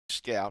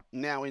Scout,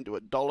 now into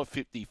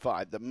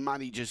 $1.55. The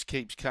money just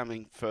keeps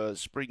coming for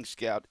Spring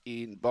Scout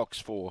in box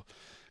 4,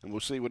 and we'll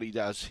see what he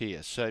does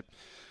here. So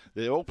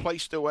they're all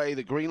placed away.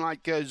 The green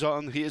light goes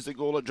on. Here's the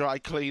Gawler Dry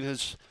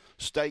Cleaners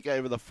stake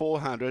over the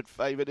 400,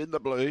 favoured in the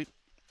blue.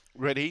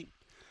 Ready.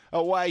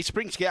 Away.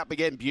 Spring Scout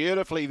began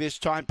beautifully this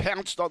time.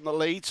 Pounced on the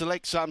lead.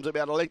 Select Sums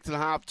about a length and a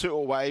half, 2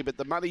 away, but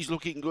the money's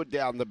looking good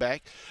down the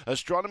back.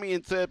 Astronomy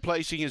in third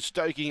placing is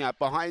stoking up.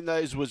 Behind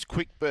those was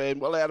Quick Burn.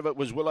 Well out of it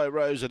was Willow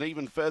Rose, and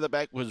even further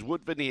back was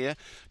Wood Veneer.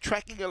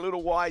 Tracking a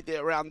little wide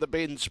there around the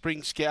bend,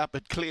 Spring Scout,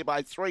 but clear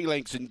by 3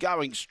 lengths and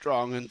going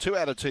strong, and 2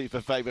 out of 2 for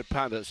favourite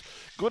punters.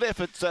 Good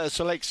effort,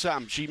 Select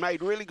Sum. She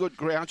made really good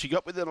ground. She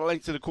got within a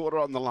length and a quarter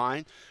on the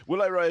line.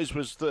 Willow Rose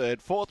was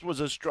third. Fourth was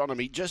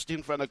Astronomy, just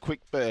in front of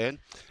Quick Burn,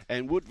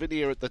 and Wood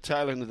Veneer at the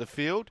tail end of the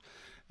field.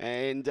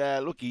 And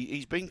look,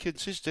 he's been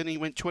consistent. He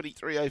went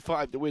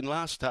 23.05 to win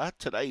last start.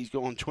 Today he's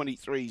gone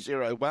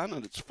 23.01,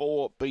 and it's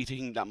 4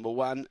 beating number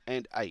 1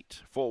 and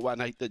 8.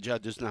 4-1-8 the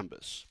judges'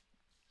 numbers.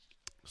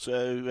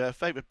 So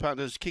favourite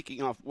punters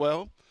kicking off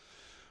well.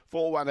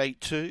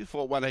 4-1-8-2,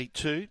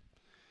 4-1-8-2.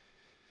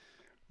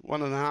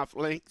 1.5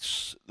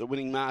 lengths the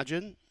winning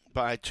margin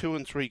by 2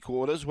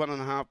 3/4.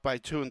 1.5 by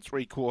 2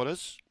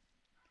 3/4.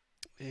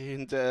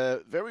 And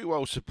very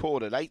well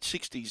supported.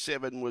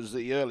 8.67 was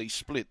the early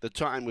split. The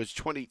time was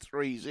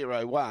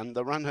 23.01.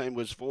 The run home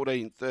was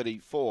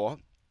 14.34.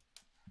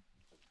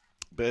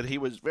 But he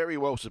was very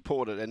well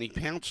supported, and he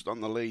pounced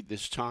on the lead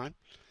this time.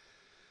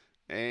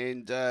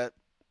 And yeah,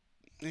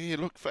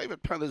 look,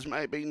 favourite punters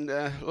may have been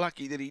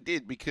lucky that he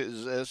did,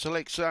 because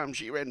Select Sum,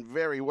 she ran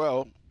very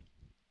well.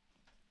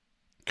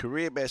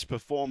 Career best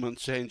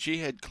performance, and she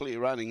had clear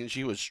running, and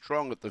she was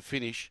strong at the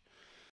finish.